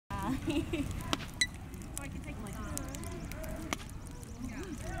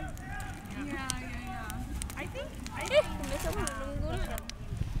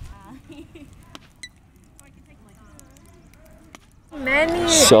Many.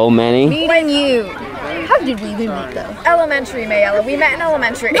 So many. Meeting you. How did we even meet though? Elementary, Mayella. We met in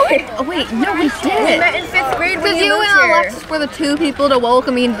elementary. Oh wait, no, we did. We met in 5th grade when you moved and here. Alexis were the two people to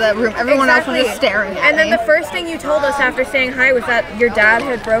welcome me into the room. Everyone else was just staring at And then me. the first thing you told us after saying hi was that your dad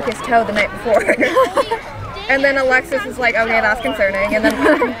had broke his toe the night before. And then Alexis was like, okay, that's concerning. And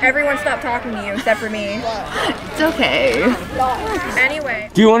then everyone stopped talking to you except for me. It's okay. Anyway.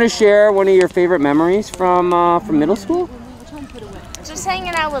 Do you want to share one of your favorite memories from middle school? Just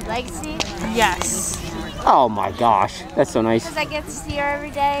hanging out with Lexi. Yes. Oh my gosh, that's so nice. Because I get to see her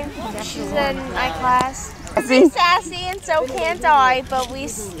every day. She's in my class. She's sassy and so can't I, but we're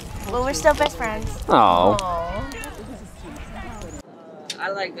still best friends. Oh. I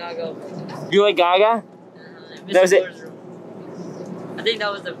like Gaga. You like Gaga? That was it. I think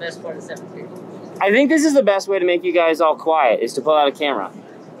that was the best part of 7th grade. I think this is the best way to make you guys all quiet, is to pull out a camera.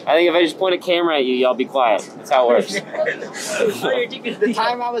 I think if I just point a camera at you, y'all be quiet. That's how it works. The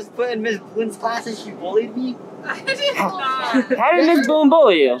time I was put in Miss Boone's class and she bullied me. How did Miss Boone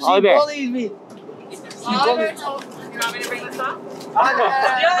bully you? She bullied me. Oliver told you want me to bring this up?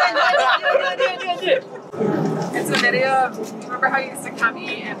 It's a video of, remember how you used to come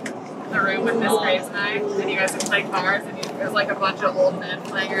eat in the room with Miss Graves and and you guys would play cards, and there's like a bunch of old men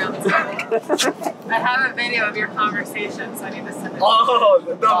playing around the table. I have a video of your conversation, so I need to send it. Oh,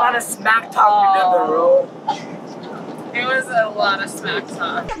 the amount of smack talk we did there, bro. It was a lot of smack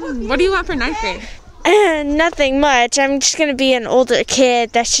talk. What do you want for 9th grade? Nothing much. I'm just going to be an older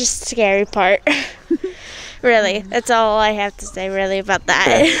kid. That's just the scary part. Really. That's all I have to say really about that.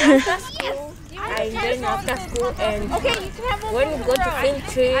 I did after school and when we go to film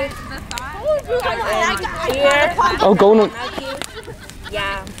trip here. Oh, go on.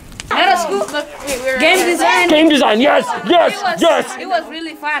 Yeah. Middle school game design. Game design, yes, yes, yes. It was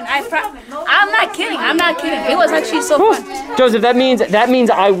really fun. I'm not kidding. I'm not kidding. It was actually so fun. Joseph, that means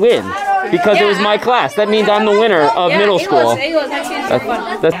I win because it was my class. That means I'm the winner of middle school. It was actually so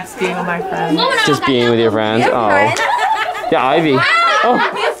fun. That's Being with my friends. just being with your friends. Oh, yeah, Ivy. Oh.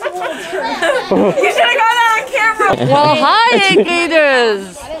 You should have got that on camera. Well, hi, 8th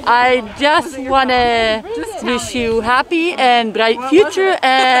graders. I just want to wish you happy and bright future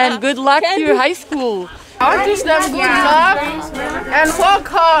and good luck to your high school. I wish them good luck and work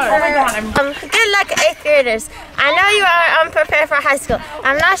hard. Oh my God. Good luck, 8th graders. I know you are unprepared for high school.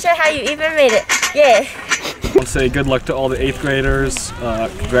 I'm not sure how you even made it. Yeah. I'll say good luck to all the 8th graders.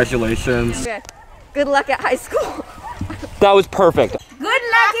 Congratulations. Good luck at high school. That was perfect. Good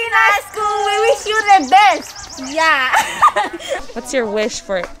luck in high school. We wish you the best. Yeah. What's your wish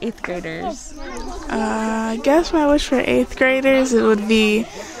for 8th graders? I guess my wish for 8th graders, it would be,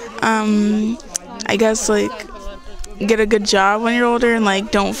 I guess like get a good job when you're older and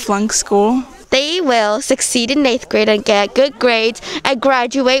like don't flunk school. They will succeed in 8th grade and get good grades and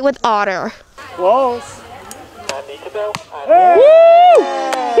graduate with honor. Close. Woo!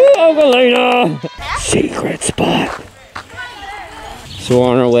 Evelina! Secret spot. So we're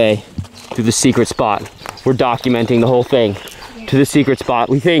on our way to the secret spot. We're documenting the whole thing to the secret spot.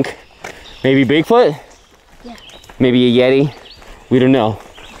 We think maybe Bigfoot? Yeah. Maybe a Yeti? We don't know.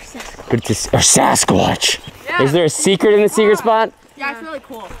 But it's a Sasquatch. Yeah. Is there a secret in the secret spot? Yeah, it's really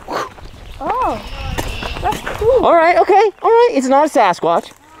cool. Oh, that's cool. All right, okay, all right. It's not a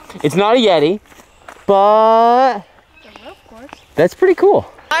Sasquatch. It's not a Yeti, but that's pretty cool.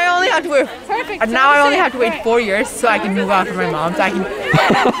 I only have to wait. Perfect. Now I only have to wait 4 years so I can move out from my mom, so I can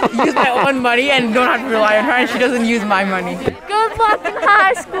use my own money and don't have to rely on her, and she doesn't use my money. Good luck in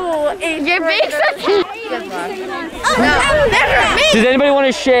high school. You're being such a... Good luck. Does anybody want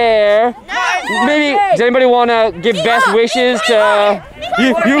to share? Maybe, does anybody want to give best wishes to...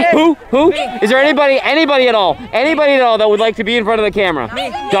 You, who? Is there anybody at all that would like to be in front of the camera?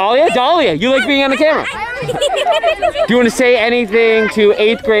 Dahlia, you like being on the camera? Do you want to say anything to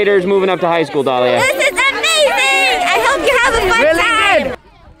 8th graders moving up to high school, Dahlia? This is amazing! I hope you have a fun time!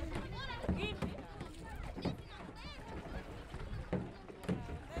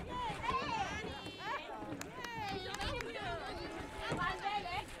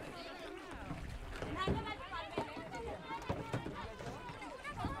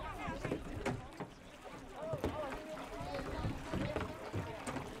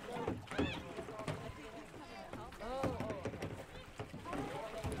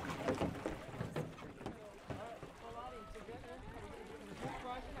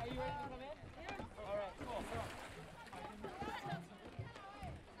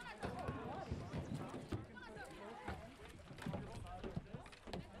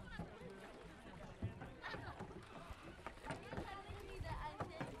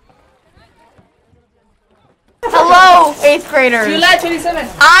 8th graders. July 27th.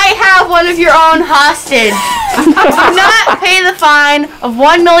 I have one of your own hostage. If you do not pay the fine of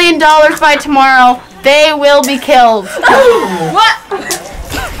 $1 million by tomorrow, they will be killed. What?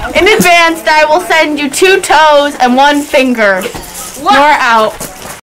 In advance, I will send you 2 toes and 1 finger. What? You're out.